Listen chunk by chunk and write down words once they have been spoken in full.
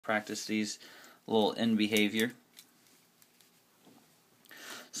practice these a little in behavior.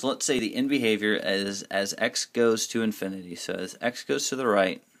 So let's say the in behavior is as x goes to infinity. So as x goes to the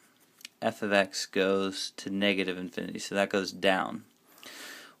right, f of x goes to negative infinity. So that goes down.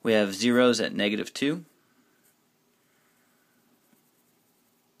 We have zeros at -2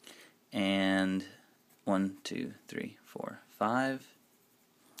 and 1, 2, 3, 4, 5.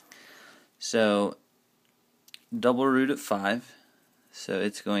 So double root at 5. So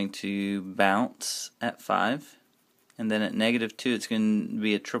it's going to bounce at 5. And then at -2 it's going to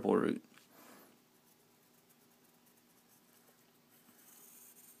be a triple root.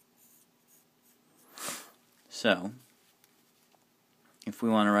 So if we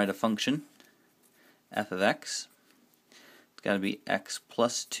want to write a function, f of x, it's got to be x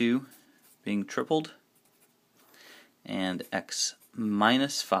plus 2 being tripled and x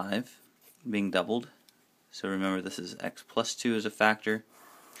minus 5 being doubled. So remember, this is x plus 2 as a factor,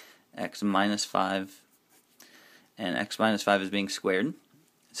 x minus 5, and x minus 5 is being squared.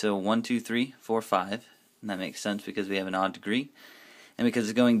 So 1, 2, 3, 4, 5, and that makes sense because we have an odd degree. And because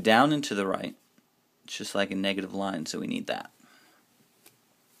it's going down and to the right, it's just like a negative line, so we need that.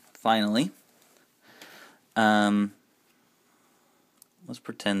 Finally, let's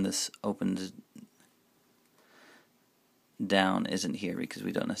pretend this opens down isn't here because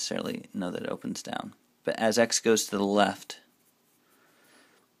we don't necessarily know that it opens down. But as x goes to the left,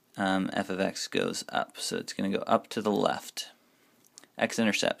 f of x goes up, so it's going to go up to the left.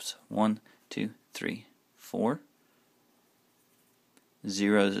 X-intercepts 1, 2, 3, 4.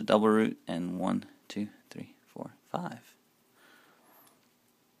 0 is a double root, and 1, 2, 3, 4, 5.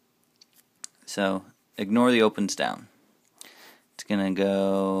 So ignore the opens down. It's going to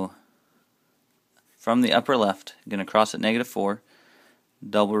go from the upper left, going to cross at -4,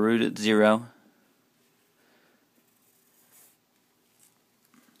 double root at 0.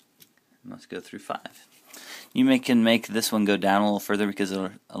 Let's go through 5. You can make this one go down a little further because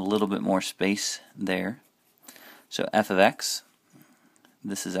there's a little bit more space there. So f of x,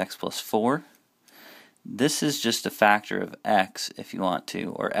 this is x plus 4. This is just a factor of x if you want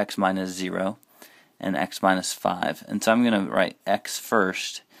to, or x minus 0 and x minus 5. And so I'm going to write x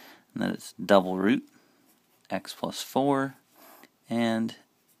first, and then it's double root, x plus 4, and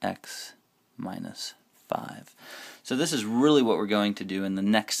x minus 5. So this is really what we're going to do in the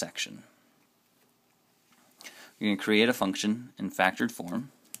next section. We're going to create a function in factored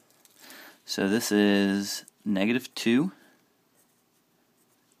form. So this is -2.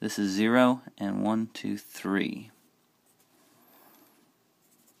 This is 0 and 1, 2, 3.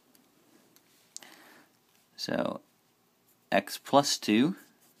 So x plus 2,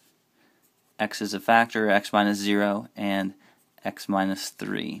 x is a factor, x minus 0, and x minus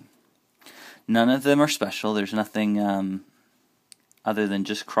 3. None of them are special. There's nothing other than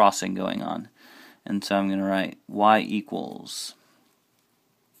just crossing going on. And so I'm going to write y equals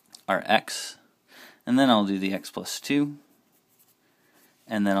our x, and then I'll do the x plus 2,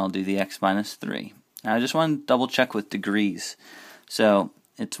 and then I'll do the x minus 3. Now I just want to double check with degrees. So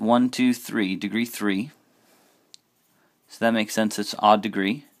it's 1, 2, 3, degree 3. So that makes sense, it's odd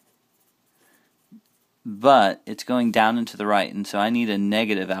degree. But it's going down and to the right, and so I need a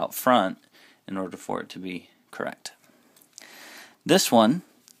negative out front in order for it to be correct. This one,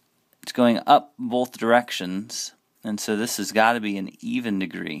 it's going up both directions, and so this has got to be an even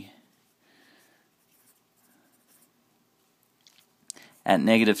degree. At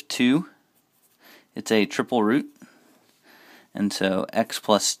 -2, it's a triple root, and so x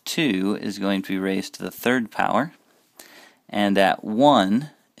plus 2 is going to be raised to the 3rd power, and at 1,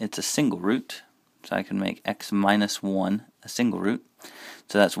 it's a single root, so I can make x minus 1 a single root.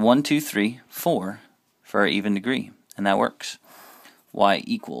 So that's 1, 2, 3, 4 for our even degree, and that works. Y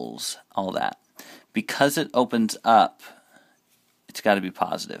equals all that. Because it opens up, it's got to be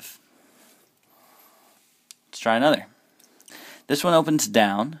positive. Let's try another. This one opens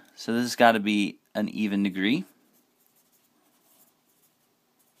down, so this has got to be an even degree.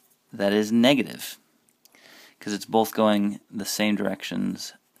 That is negative, because it's both going the same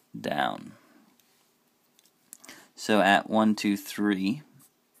directions down. So at 1, 2, 3,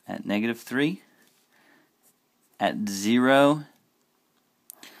 at -3, at 0,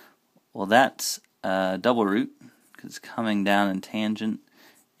 well, that's a double root because it's coming down in tangent,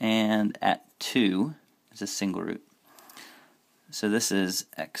 and at 2 is a single root. So this is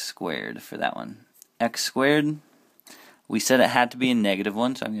x squared for that one. X squared, we said it had to be a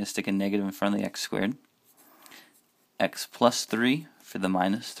 -1, so I'm going to stick a negative in front of the x squared. X plus 3 for the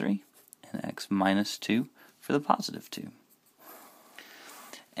minus 3, and x minus 2 for the positive 2.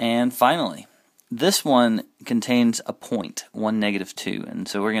 And finally, this one contains a point, 1, negative 2, and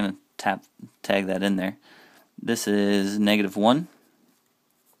so we're going to tag that in there. This is negative 1.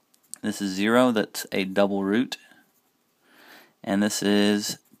 This is 0, that's a double root. And this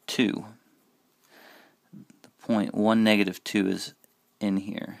is 2. The point 1, negative 2 is in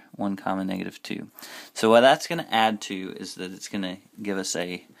here, 1 comma negative 2. So what that's going to add to is that it's going to give us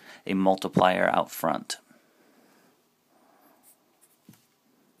a multiplier out front.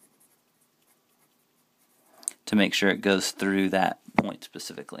 To make sure it goes through that point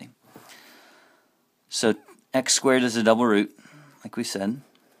specifically. So x squared is a double root, like we said.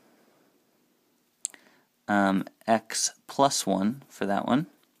 X plus 1 for that one.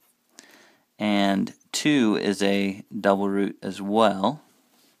 And 2 is a double root as well.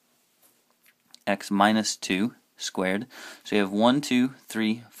 X minus 2 squared. So you have 1, 2,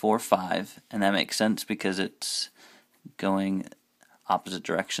 3, 4, 5. And that makes sense because it's going opposite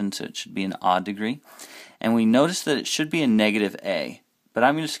direction, so it should be an odd degree. And we notice that it should be a negative a. But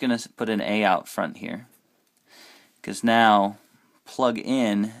I'm just going to put an a out front here. Because now, plug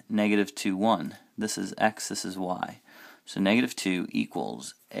in negative 2, 1. This is x, this is y. So negative 2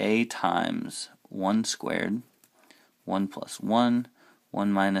 equals a times 1 squared, 1 plus 1,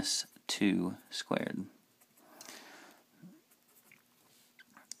 1 minus 2 squared.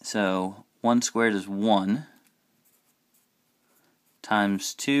 So 1 squared is 1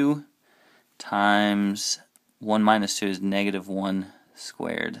 times 2 times 1 minus 2 is negative 1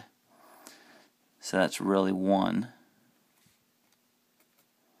 squared. So that's really 1.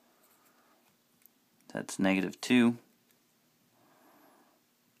 That's negative 2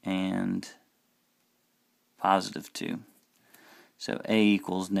 and positive 2. So a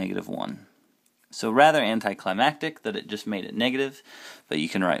equals negative 1. So rather anticlimactic that it just made it negative, but you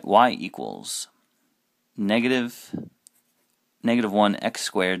can write y equals negative 1 x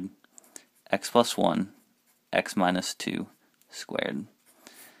squared, x plus 1, x minus 2 squared.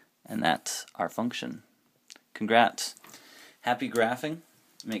 And that's our function. Congrats. Happy graphing.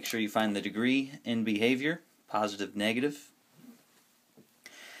 Make sure you find the degree in behavior, positive, negative.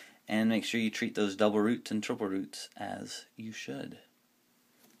 And make sure you treat those double roots and triple roots as you should.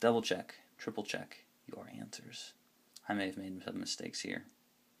 Double check, triple check your answers. I may have made some mistakes here.